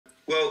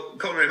Well,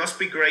 Conor, it must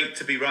be great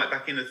to be right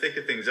back in the thick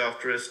of things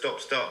after a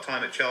stop-start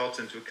time at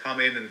Charlton, to come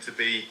in and to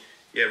be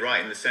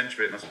right in the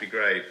centre of it. Must be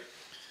great.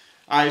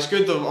 It's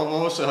good. I've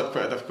obviously had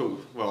quite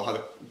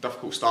a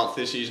difficult start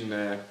to the season,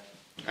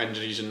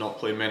 injuries and not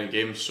playing many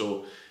games.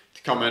 So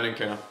to come in and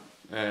kind of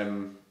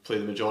play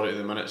the majority of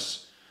the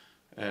minutes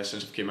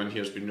since I came in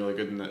here has been really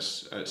good, and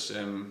it's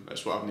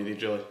what I've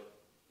needed really.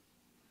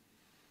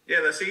 Yeah,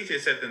 that's easier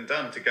said than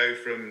done, to go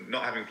from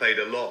not having played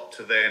a lot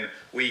to then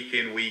week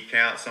in, week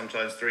out,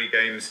 sometimes 3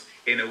 games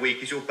in a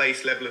week. Is your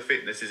base level of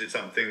fitness, is it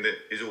something that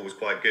is always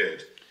quite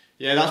good?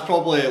 Yeah, that's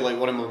probably like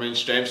one of my main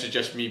strengths, is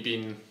just me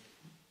being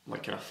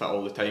like kind of fit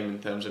all the time in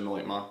terms of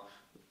like my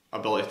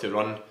ability to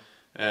run.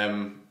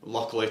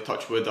 Luckily,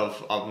 touch wood,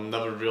 I've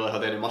never really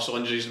had any muscle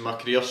injuries in my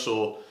career,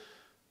 so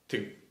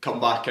to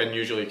come back in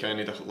usually kind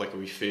of need like a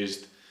wee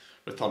phased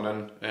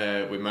return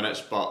in with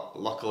minutes, but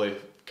luckily,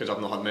 because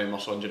I've not had many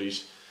muscle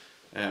injuries,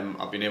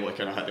 I've been able to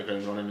kind of hit the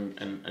ground running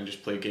and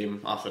just play game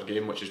after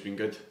game, which has been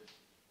good.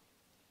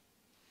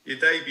 Your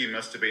debut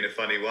must have been a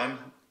funny one.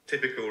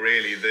 Typical,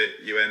 really, that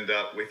you end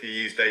up with your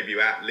youth debut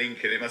at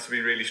Lincoln. It must have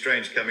been really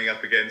strange coming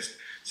up against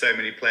so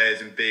many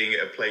players and being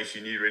at a place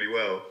you knew really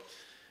well.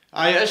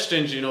 It is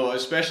strange,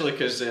 especially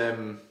because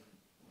I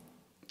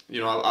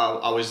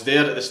was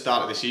there at the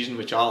start of the season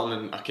with Charlton,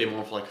 and I came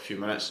on for like a few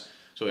minutes.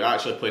 So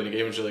actually playing the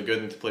game was really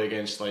good, and to play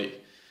against like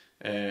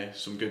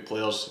some good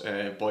players,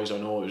 boys I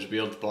know, it was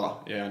weird,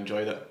 but yeah, I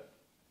enjoyed it.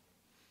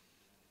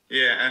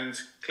 Yeah, and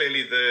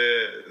clearly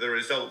the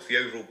results, the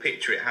overall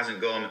picture, it hasn't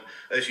gone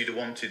as you'd have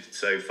wanted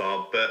so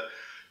far, but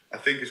I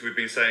think, as we've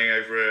been saying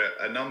over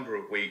a number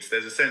of weeks,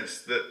 there's a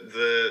sense that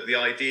the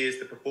ideas,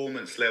 the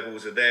performance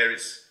levels are there.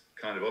 It's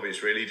kind of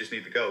obvious, really. You just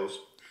need the goals.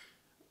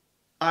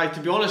 To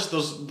be honest,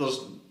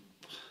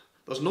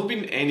 there's not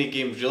been any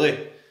games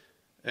really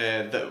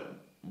that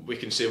we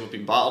can say we've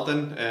been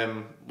battered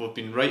in. We've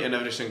been right in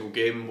every single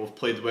game. We've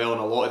played well in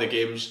a lot of the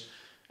games,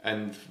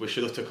 and we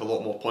should have took a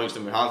lot more points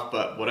than we have.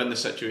 But we're in the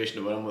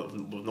situation that we're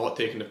in. We've not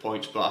taken the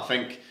points. But I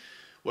think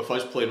with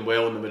us playing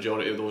well in the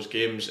majority of those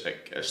games,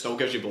 it still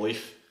gives you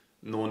belief,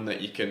 knowing that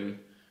you can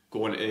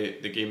go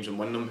into the games and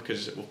win them,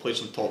 because we've played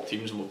some top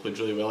teams and we've played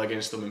really well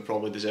against them and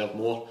probably deserve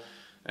more.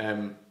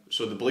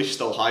 So the belief's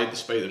still high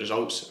despite the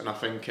results, and I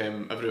think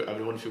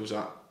everyone feels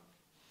that.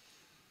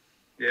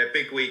 Yeah,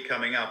 big week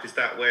coming up. Is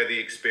that where the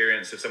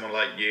experience of someone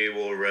like you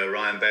or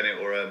Ryan Bennett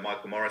or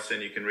Michael Morrison,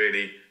 you can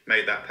really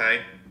make that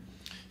pay?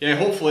 Yeah,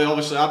 hopefully.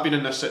 Obviously, I've been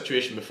in this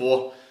situation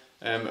before.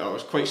 It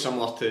was quite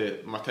similar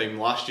to my time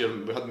last year.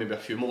 We had maybe a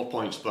few more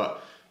points,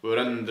 but we were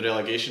in the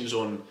relegation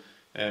zone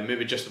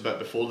maybe just a bit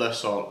before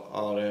this or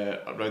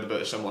around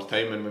about a similar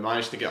time, and we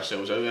managed to get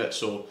ourselves out of it.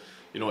 So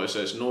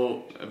it's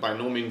by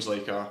no means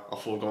like a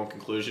foregone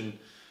conclusion,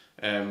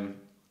 and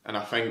I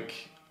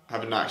think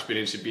having that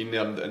experience of being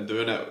there and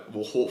doing it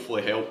will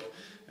hopefully help,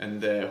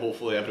 and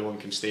hopefully everyone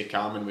can stay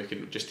calm and we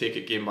can just take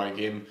it game by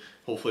game,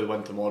 hopefully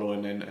win tomorrow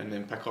and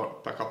then pick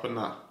up on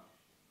that.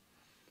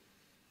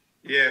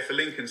 Yeah, for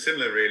Lincoln,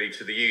 similar really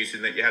to the U's,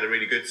 in that you had a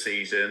really good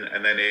season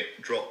and then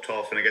it dropped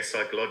off, and I guess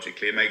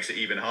psychologically it makes it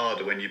even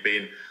harder when you've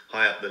been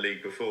high up the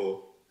league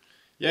before.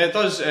 Yeah, it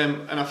does,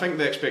 and I think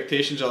the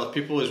expectations of other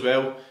people as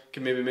well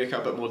can maybe make it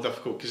a bit more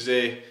difficult, because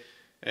they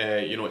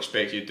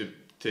expect you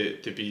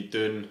to be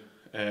doing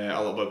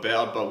a little bit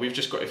better, but we've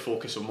just got to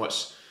focus on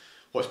what's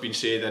been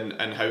said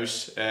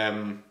in-house.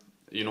 The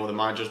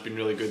manager's been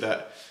really good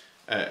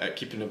at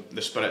keeping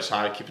the spirits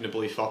high, keeping the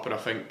belief up, and I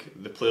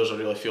think the players are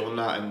really feeling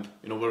that, and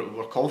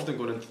we're confident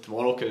going into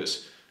tomorrow,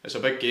 because it's a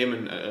big game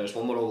and it's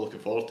one we're all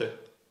looking forward to.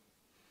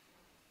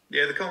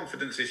 Yeah, the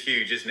confidence is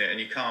huge, isn't it? And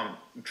you can't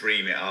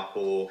dream it up,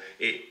 or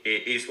it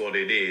is what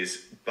it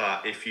is,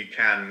 but if you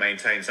can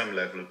maintain some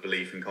level of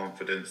belief and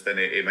confidence, then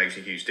it makes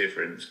a huge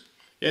difference.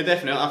 Yeah,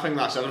 definitely. I think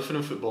that's everything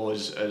in football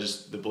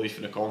is the belief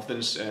and the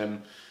confidence.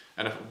 And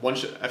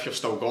if you've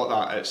still got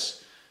that,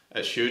 it's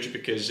huge,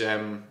 because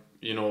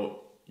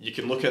you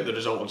can look at the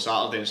result on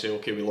Saturday and say,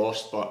 okay, we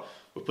lost, but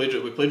we played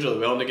really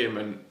well in the game,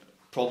 and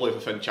probably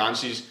within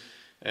chances,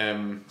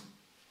 we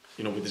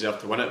deserve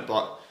to win it.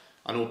 But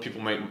I know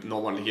people might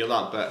not want to hear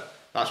that, but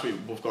that's what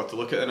we've got to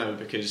look at it now,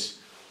 because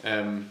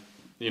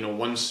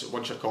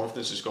once your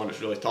confidence is gone, it's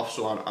really tough.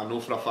 So I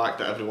know for a fact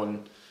that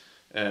everyone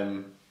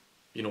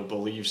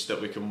believes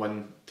that we can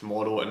win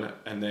tomorrow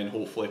and then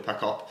hopefully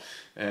pick up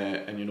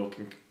and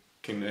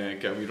can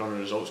get a wee run of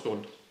results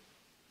going.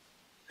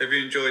 Have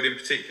you enjoyed in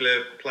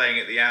particular playing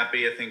at the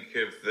Abbey? I think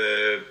of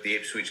the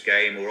Ipswich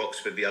game or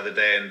Oxford the other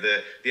day, and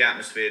the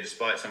atmosphere,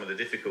 despite some of the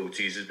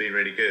difficulties, has been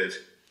really good.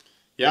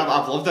 Yeah,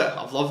 I've loved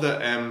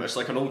it. It's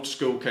like an old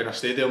school kind of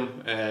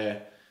stadium,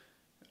 and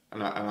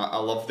I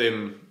love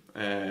them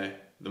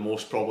the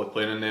most, probably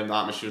playing in them. The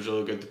atmosphere is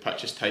really good. The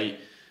pitch is tight.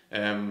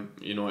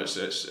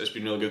 It's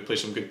been really good. Played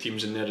some good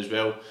teams in there as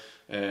well.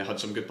 Had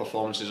some good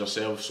performances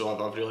ourselves, so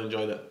I've really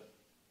enjoyed it.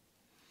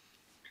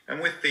 And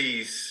with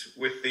these,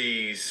 I'm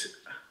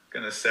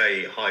going to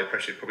say high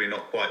pressure, probably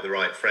not quite the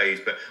right phrase,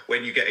 but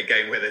when you get a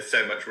game where there's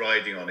so much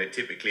riding on it,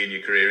 typically in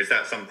your career, is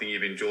that something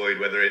you've enjoyed,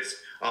 whether it's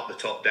up the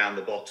top, down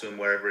the bottom,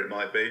 wherever it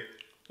might be?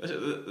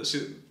 This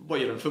is what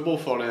you're in football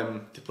for,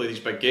 to play these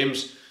big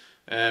games.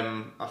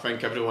 I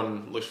think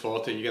everyone looks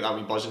forward to it. You get that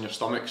wee buzz in your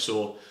stomach.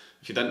 So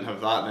if you didn't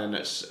have that, then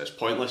it's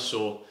pointless.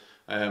 So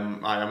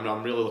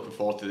I'm really looking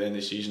forward to the end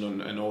of the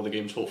season and all the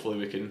games.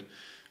 Hopefully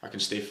I can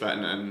stay fit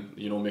and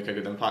make a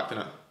good impact in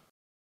it.